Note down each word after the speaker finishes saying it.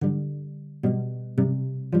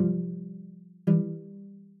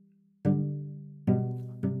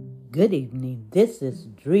Good evening. This is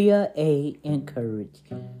Drea A. Encourage,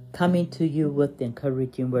 coming to you with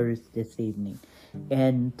encouraging words this evening.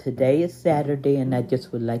 And today is Saturday, and I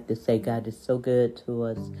just would like to say God is so good to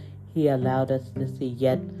us. He allowed us to see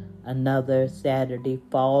yet another Saturday.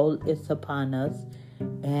 Fall is upon us,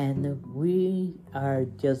 and we are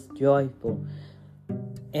just joyful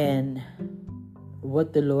in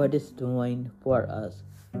what the Lord is doing for us.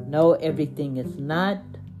 No, everything is not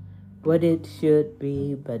what it should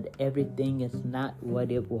be, but everything is not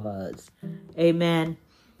what it was. Amen.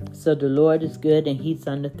 So the Lord is good and He's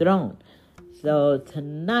on the throne. So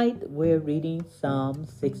tonight we're reading Psalm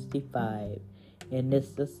 65, and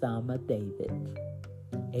it's the Psalm of David,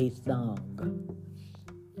 a song.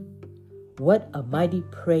 What a mighty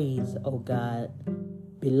praise, O God,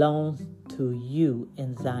 belongs to you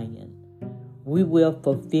in Zion. We will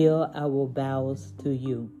fulfill our vows to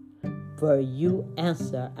you. For you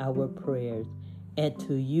answer our prayers, and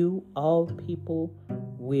to you all people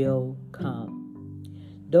will come.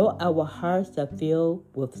 Though our hearts are filled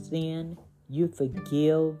with sin, you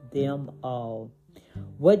forgive them all.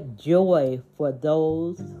 What joy for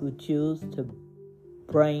those who choose to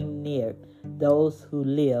bring near, those who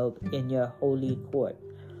live in your holy court.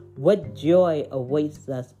 What joy awaits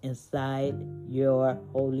us inside your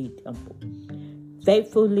holy temple.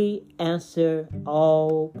 Faithfully answer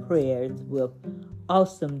all prayers with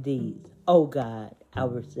awesome deeds, O God,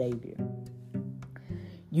 our Savior.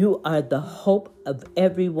 You are the hope of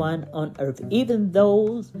everyone on earth, even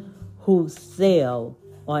those who sail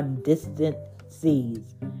on distant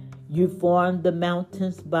seas. You formed the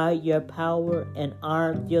mountains by your power and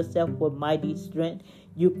armed yourself with mighty strength.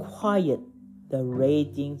 You quiet the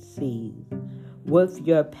raging seas. With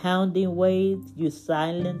your pounding waves, you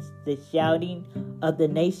silence the shouting of the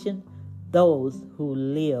nation, those who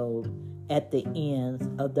live at the ends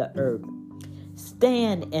of the earth.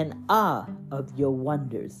 Stand in awe of your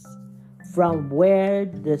wonders. From where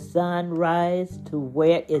the sun rises to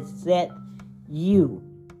where it sets, you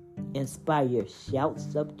inspire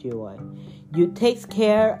shouts of joy. You take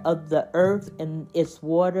care of the earth and its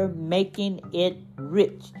water, making it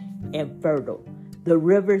rich and fertile. The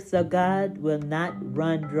rivers of God will not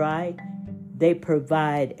run dry. They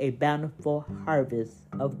provide a bountiful harvest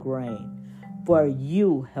of grain, for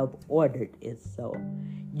you have ordered it so.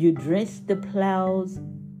 You drench the plows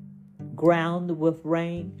ground with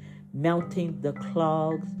rain, melting the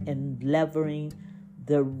clods and leveling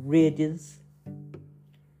the ridges.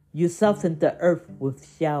 You soften the earth with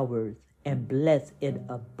showers and bless it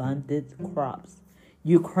abundant crops.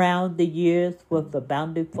 You crown the years with a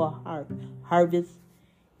bountiful harvest.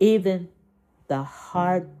 Even the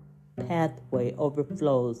hard pathway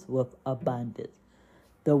overflows with abundance.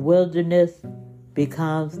 The wilderness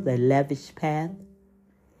becomes the lavish path,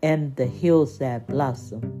 and the hillside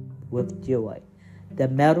blossom with joy. The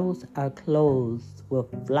meadows are clothed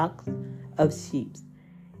with flocks of sheep,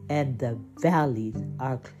 and the valleys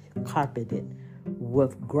are carpeted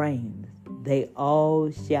with grain. They all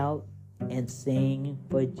shout and sing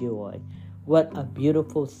for joy. What a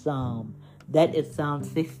beautiful psalm. That is Psalm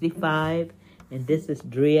 65, and this is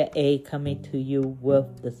Drea A. coming to you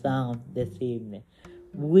with the psalm this evening.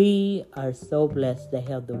 We are so blessed to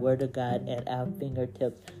have the Word of God at our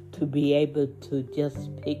fingertips, to be able to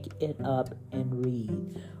just pick it up and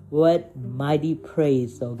read. What mighty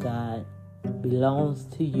praise, O God, belongs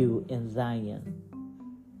to you in Zion.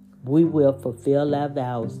 We will fulfill our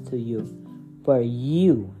vows to you, for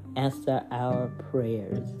you answer our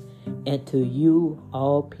prayers, and to you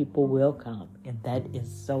all people will come. And that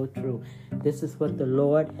is so true. This is what the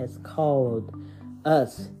Lord has called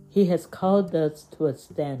us. He has called us to a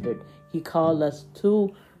standard. He called us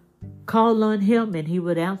to call on Him, and He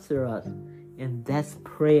would answer us. And that's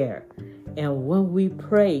prayer. And when we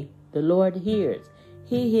pray, the Lord hears.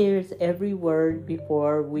 He hears every word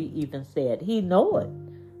before we even say it. He knows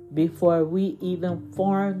it before we even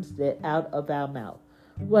forms it out of our mouth.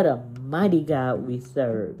 What a mighty God we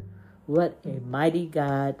serve. What a mighty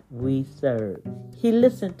God we serve. He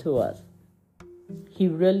listens to us. He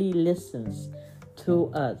really listens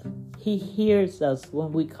to us. He hears us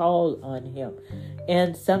when we call on Him.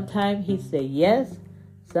 And sometimes He say yes.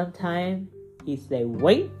 Sometimes He say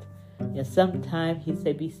wait. And sometimes He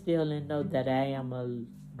say be still and know that I am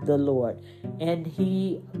the Lord. And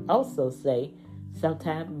He also say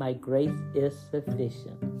sometimes my grace is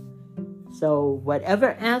sufficient. So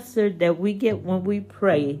whatever answer that we get when we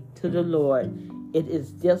pray to the Lord, it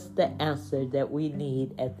is just the answer that we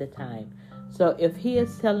need at the time. So if He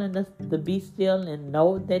is telling us to be still and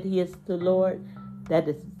know that He is the Lord, that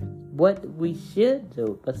is what we should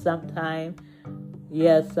do. But sometimes,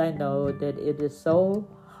 yes, I know that it is so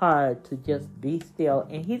hard to just be still.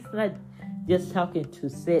 And he's not just talking to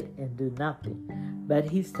sit and do nothing, but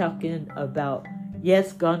he's talking about,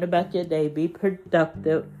 yes, going about your day, be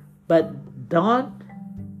productive, but don't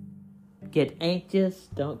get anxious,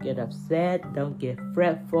 don't get upset, don't get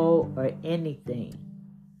fretful or anything.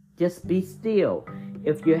 Just be still.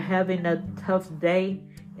 If you're having a tough day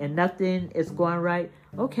and nothing is going right,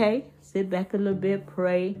 okay, sit back a little bit,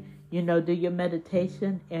 pray, do your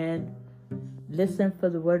meditation and listen for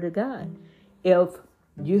the word of God. If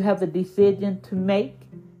you have a decision to make,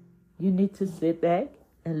 you need to sit back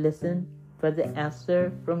and listen for the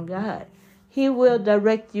answer from God. He will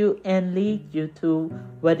direct you and lead you to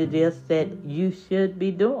what it is that you should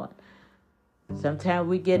be doing. Sometimes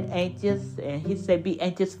we get anxious, and he said, be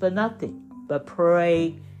anxious for nothing, but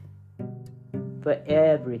pray for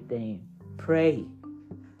everything. Pray.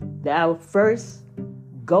 Our first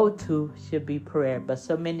go-to should be prayer, but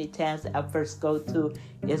so many times our first go-to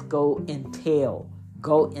is go and tell.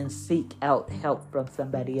 Go and seek out help from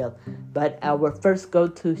somebody else. But our first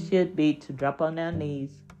go-to should be to drop on our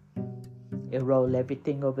knees and roll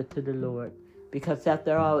everything over to the Lord. Because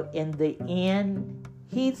after all, in the end,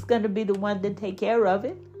 he's going to be the one to take care of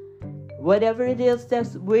it. Whatever it is that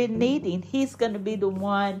we're needing, he's going to be the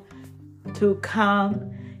one to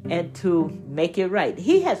come and to make it right.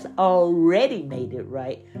 He has already made it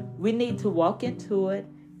right. We need to walk into it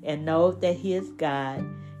and know that he is God.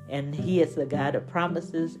 And he is the God of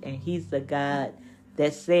promises. And he's the God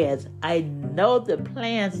that says, I know the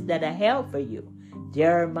plans that I have for you.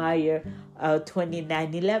 Jeremiah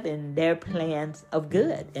 29:11, they're plans of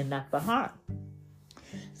good and not for harm.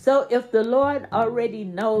 So if the Lord already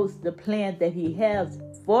knows the plan that he has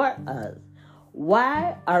for us,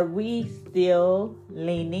 why are we still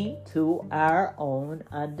leaning to our own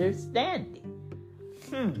understanding?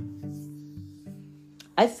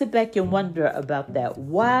 I sit back and wonder about that.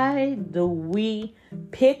 Why do we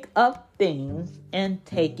pick up things and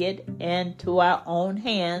take it into our own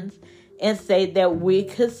hands and say that we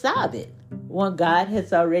could solve it when God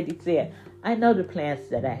has already said, I know the plans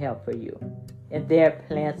that I have for you, and they're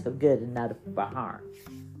plans of good and not for harm.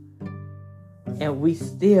 And we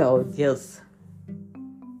still just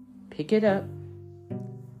pick it up,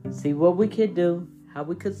 see what we could do, how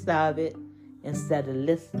we could solve it, instead of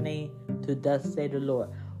listening to thus say the Lord.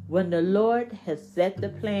 When the Lord has set the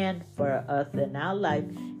plan for us in our life,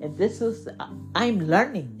 and I'm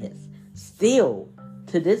learning this still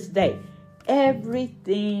to this day,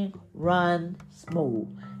 everything runs smooth.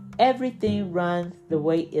 Everything runs the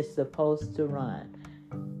way it's supposed to run.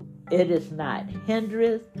 It is not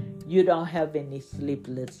hindered. You don't have any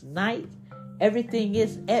sleepless nights. Everything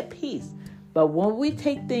is at peace. But when we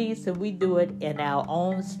take things and we do it in our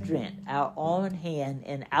own strength, our own hand,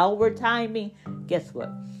 and our timing, guess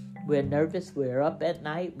what? We're nervous. We're up at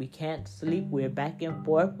night. We can't sleep. We're back and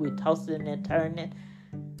forth. We're tossing and turning.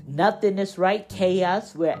 Nothing is right.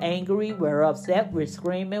 Chaos. We're angry. We're upset. We're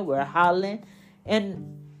screaming. We're hollering.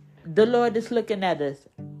 And the Lord is looking at us.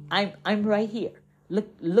 I'm right here.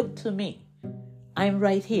 Look to me. I'm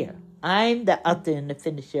right here. I'm the author and the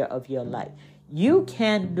finisher of your life. You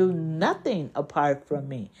can do nothing apart from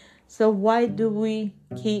me. So why do we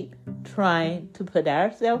keep trying to put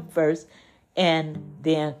ourselves first and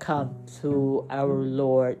then come to our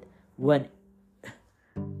Lord when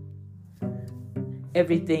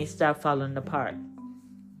everything starts falling apart?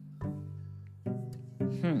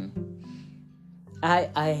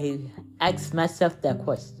 I ask myself that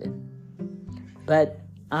question. But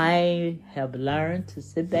I have learned to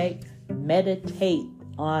sit back, meditate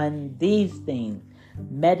on these things,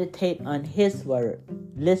 meditate on his word,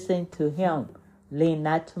 listen to him, lean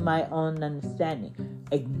not to my own understanding,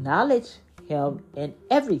 acknowledge him in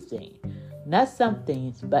everything, not some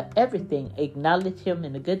things, but everything. Acknowledge him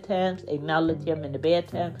in the good times, acknowledge him in the bad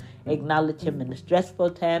times, acknowledge him in the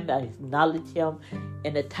stressful times, acknowledge him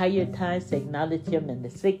in the tired times, acknowledge him in the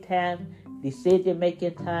sick time,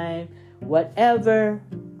 decision-making time, whatever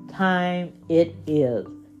time it is.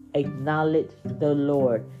 Acknowledge the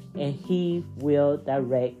Lord, and he will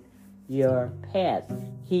direct your path.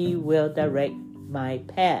 He will direct my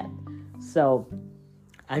path. So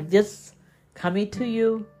I'm just coming to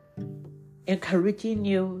you, encouraging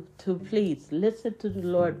you to please listen to the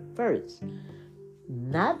Lord first,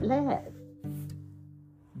 not last.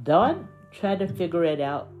 Don't try to figure it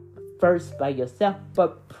out first by yourself,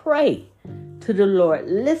 but pray to the Lord.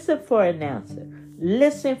 Listen for an answer.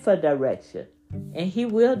 Listen for direction. And he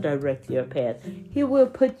will direct your path. He will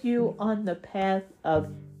put you on the path of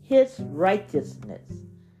his righteousness.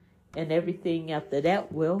 And everything after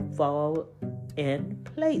that will fall in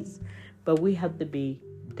place. But we have to be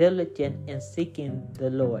diligent in seeking the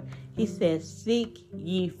Lord. He says, seek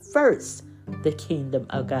ye first the kingdom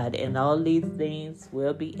of God, and all these things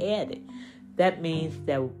will be added. That means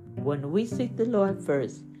that when we seek the Lord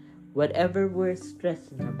first, whatever we're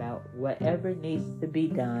stressing about, whatever needs to be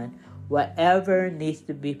done, whatever needs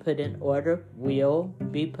to be put in order will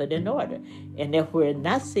be put in order. And if we're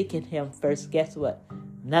not seeking Him first, guess what?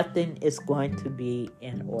 Nothing is going to be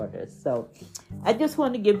in order. So I just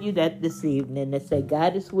want to give you that this evening and say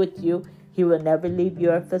God is with you. He will never leave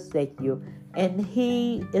you or forsake you. And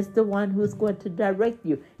He is the one who's going to direct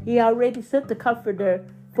you. He already sent the Comforter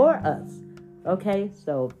for us. Okay,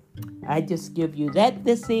 so I just give you that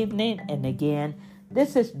this evening. And again,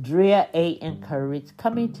 this is Drea A. Encourage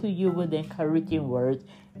coming to you with encouraging words.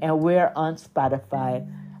 And we're on Spotify,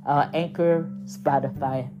 Anchor,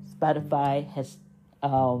 Spotify. Spotify has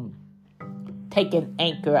taken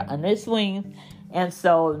Anchor under its wings. And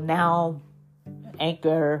so now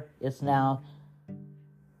Anchor is now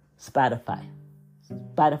Spotify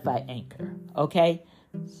Anchor. Okay?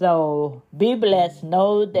 So be blessed.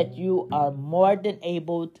 Know that you are more than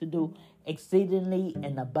able to do exceedingly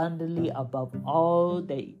and abundantly above all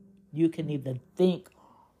that you can even think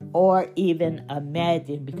or even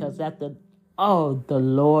imagine, because the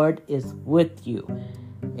Lord is with you.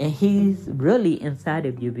 And He's really inside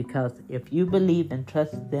of you, because if you believe and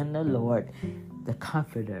trust in the Lord, the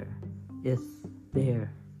Comforter is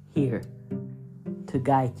here to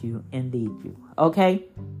guide you and lead you. Okay?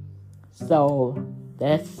 So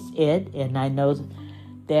that's it. And I know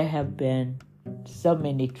there have been so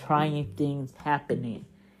many trying things happening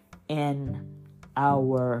in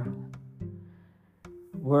our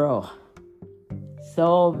world.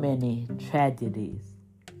 So many tragedies.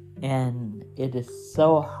 And it is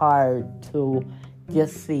so hard to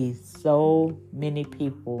just see so many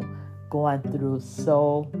people going through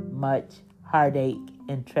so much heartache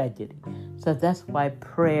and tragedy. So that's why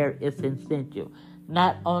prayer is essential.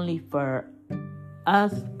 Not only for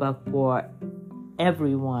us, but for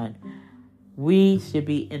everyone. We should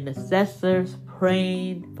be intercessors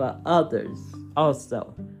praying for others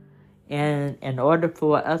also. And in order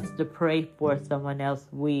for us to pray for someone else,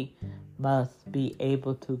 we must be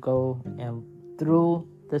able to go and through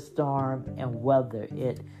the storm and weather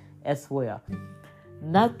it as well.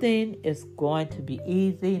 Nothing is going to be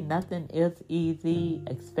easy. Nothing is easy,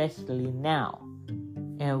 especially now.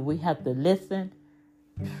 And we have to listen,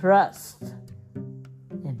 trust,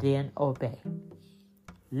 and then obey.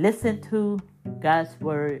 Listen to God's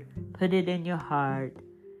word. Put it in your heart.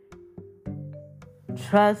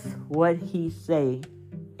 Trust what He say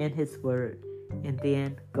in His word. And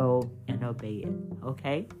then go and obey it.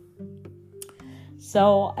 Okay?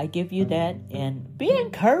 So I give you that. And be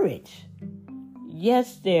encouraged.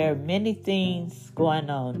 Yes, there are many things going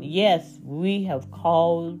on. Yes, we have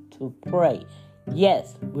called to pray.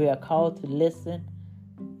 Yes, we are called to listen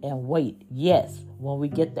and wait. Yes, when we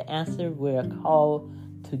get the answer, we are called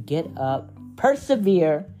to get up,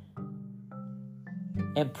 persevere,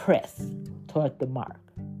 and press toward the mark.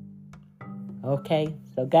 Okay,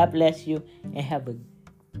 so God bless you and have a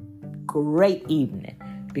great evening,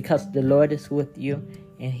 because the Lord is with you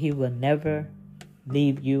and He will never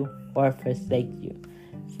leave you or forsake you.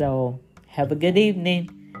 So have a good evening,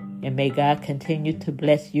 and may God continue to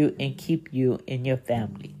bless you and keep you and your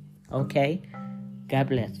family. Okay, God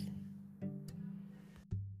bless.